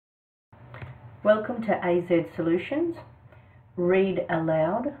Welcome to AZ Solutions. Read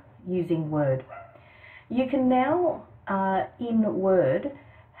aloud using Word. You can now, in Word,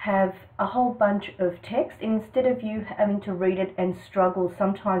 have a whole bunch of text. Instead of you having to read it and struggle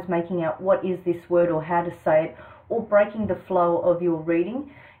sometimes making out what is this word or how to say it, or breaking the flow of your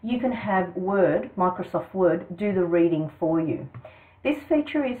reading, you can have Word, Microsoft Word, do the reading for you. This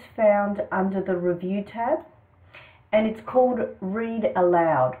feature is found under the Review tab, and it's called Read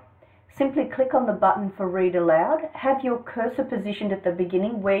Aloud. Simply click on the button for Read Aloud. Have your cursor positioned at the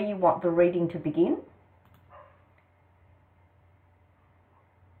beginning where you want the reading to begin.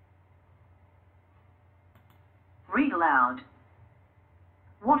 Read aloud.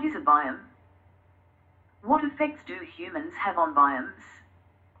 What is a biome? What effects do humans have on biomes?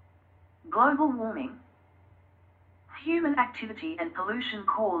 Global warming. Human activity and pollution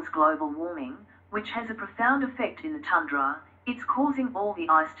cause global warming, which has a profound effect in the tundra. It's causing all the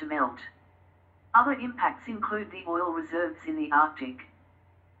ice to melt. Other impacts include the oil reserves in the Arctic.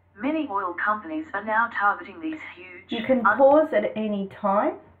 Many oil companies are now targeting these huge... You can pause at any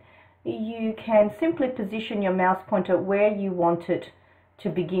time. You can simply position your mouse pointer where you want it to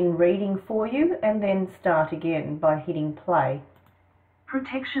begin reading for you and then start again by hitting play.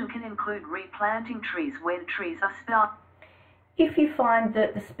 Protection can include replanting trees when trees are sprouting. If you find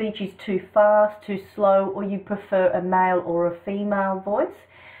that the speech is too fast, too slow, or you prefer a male or a female voice,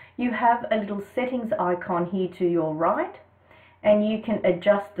 you have a little settings icon here to your right, and you can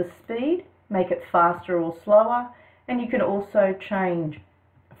adjust the speed, make it faster or slower, and you can also change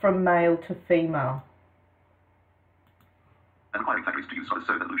from male to female. And requiring factories to use so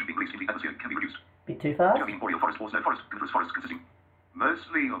that pollution being released into the atmosphere can be reduced. Bit too fast. Boreal forest or snow forest confers forests consisting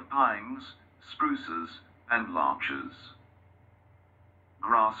mostly of pines, spruces, and larches.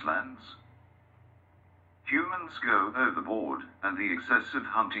 Grasslands. Humans go overboard, and the excessive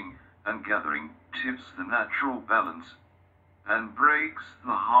hunting and gathering tips the natural balance and breaks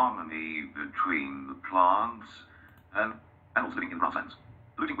the harmony between the plants and animals living in grasslands.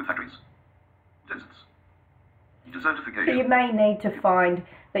 Polluting with factories. Deserts. Desertification. So you may need to find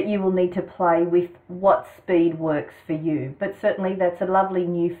that you will need to play with what speed works for you, but certainly that's a lovely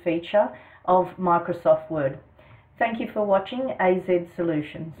new feature of Microsoft Word. Thank you for watching AZ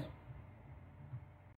Solutions.